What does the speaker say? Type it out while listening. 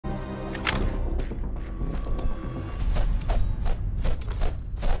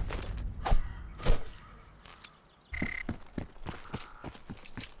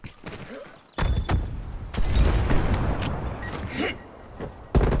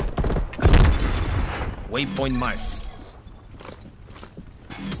Waypoint marked.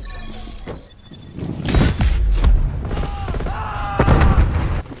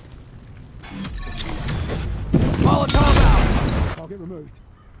 Molotov out! Target removed.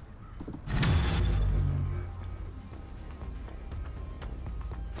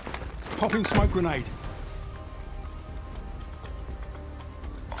 Popping smoke grenade.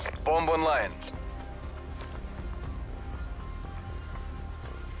 Bomb online.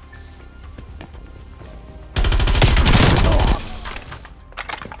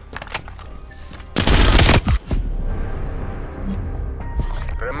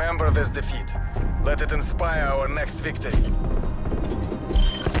 Remember this defeat. Let it inspire our next victory.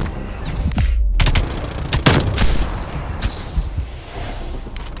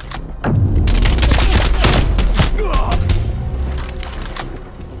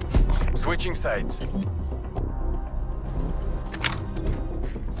 Switching sides.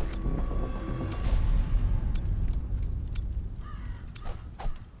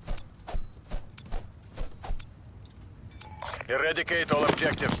 Eradicate all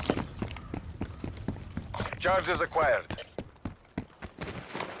objectives. Charges acquired.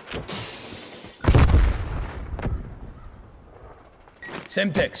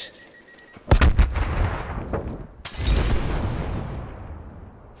 Semtex.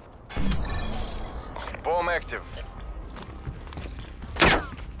 Bomb active.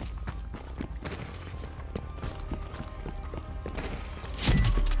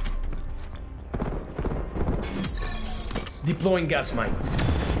 Deploying gas mine.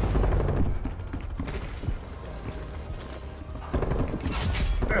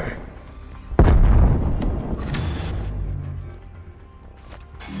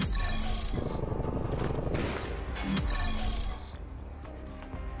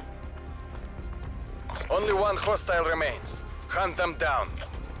 Only one hostile remains. Hunt them down.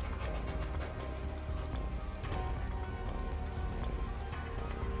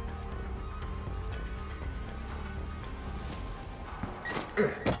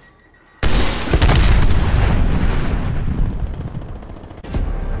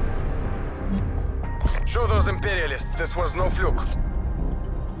 Show those Imperialists this was no fluke.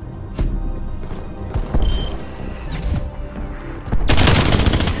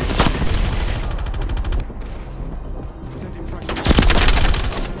 Sending frag.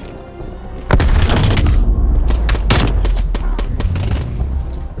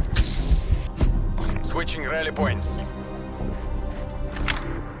 Switching rally points.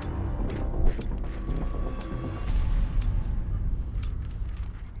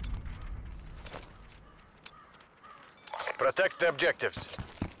 Protect the objectives.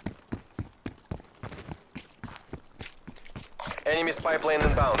 Enemy spy plane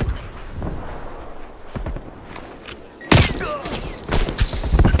inbound.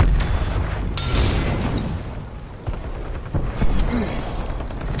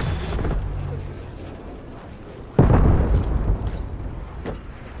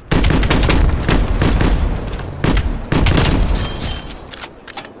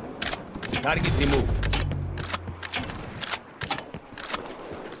 Target removed.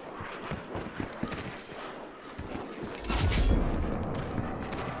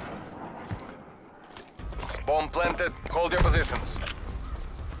 Bomb planted. Hold your positions.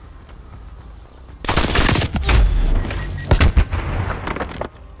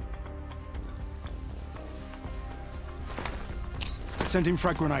 Sending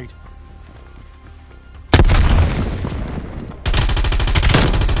frag grenade.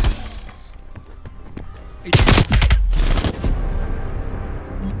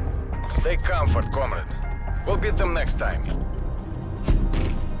 Take comfort, comrade. We'll beat them next time.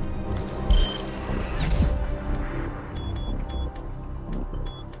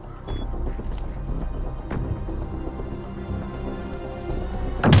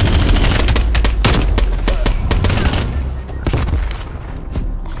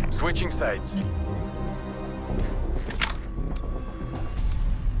 Switching sides.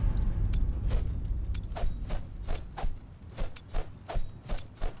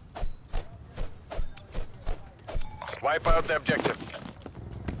 Wipe out the objective.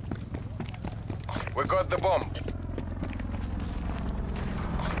 We got the bomb.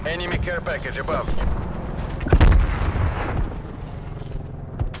 Enemy care package above.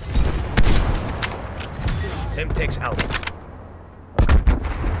 Semtex out.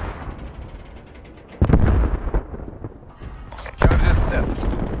 Charges set.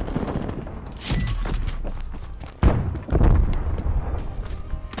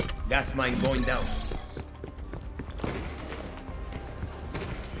 Gas mine going down.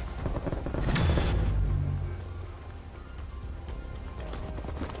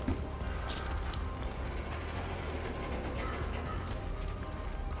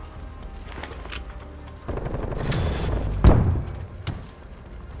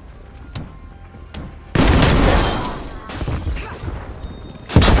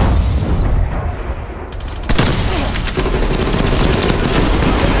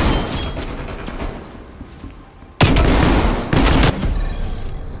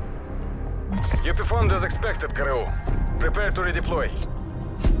 as expected, GRU. Prepare to redeploy.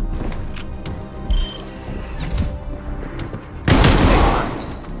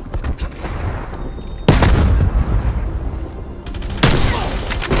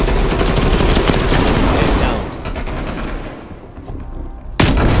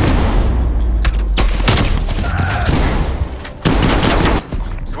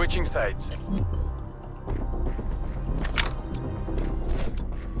 Switching sides.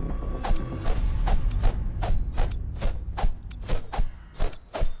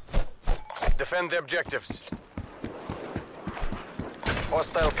 Defend the objectives.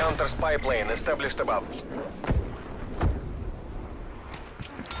 Hostile counter-spy plane established above.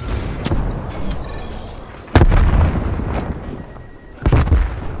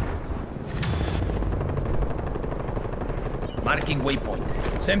 Marking waypoint.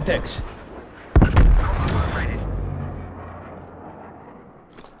 Semtex.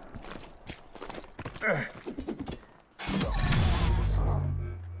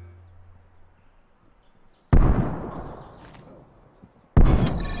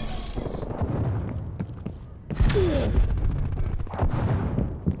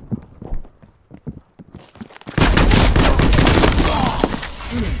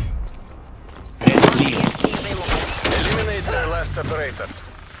 Eliminate their last operator.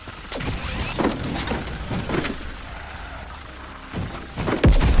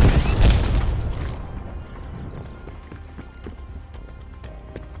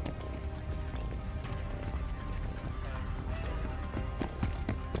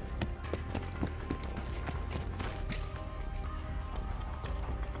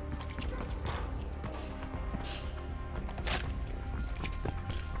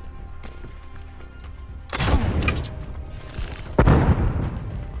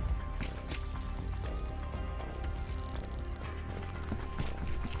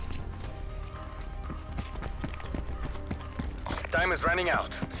 Time is running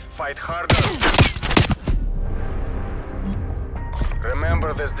out. Fight harder.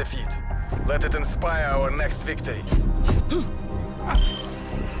 Remember this defeat. Let it inspire our next victory.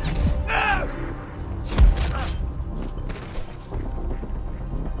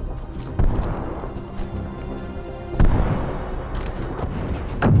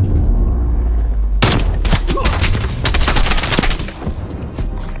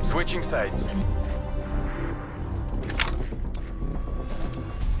 Switching sides.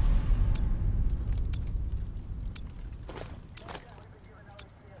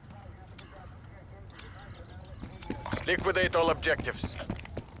 Liquidate all objectives.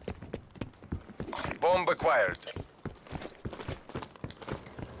 Bomb acquired.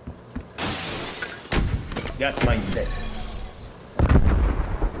 Gas mine set.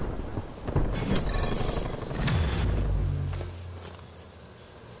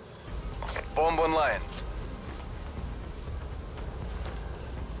 Bomb online.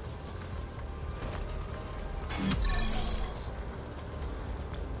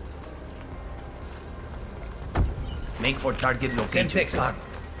 Make for target location. Semtex on.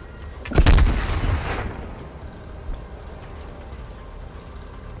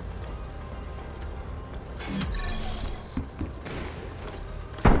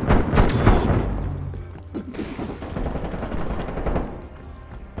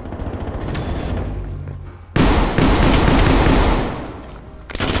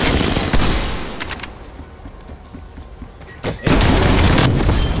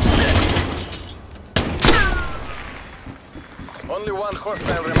 Only one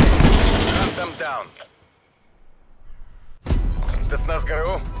hostile remains. Hunt them down. Spetsnaz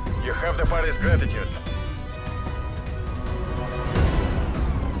GRU, you have the party's gratitude.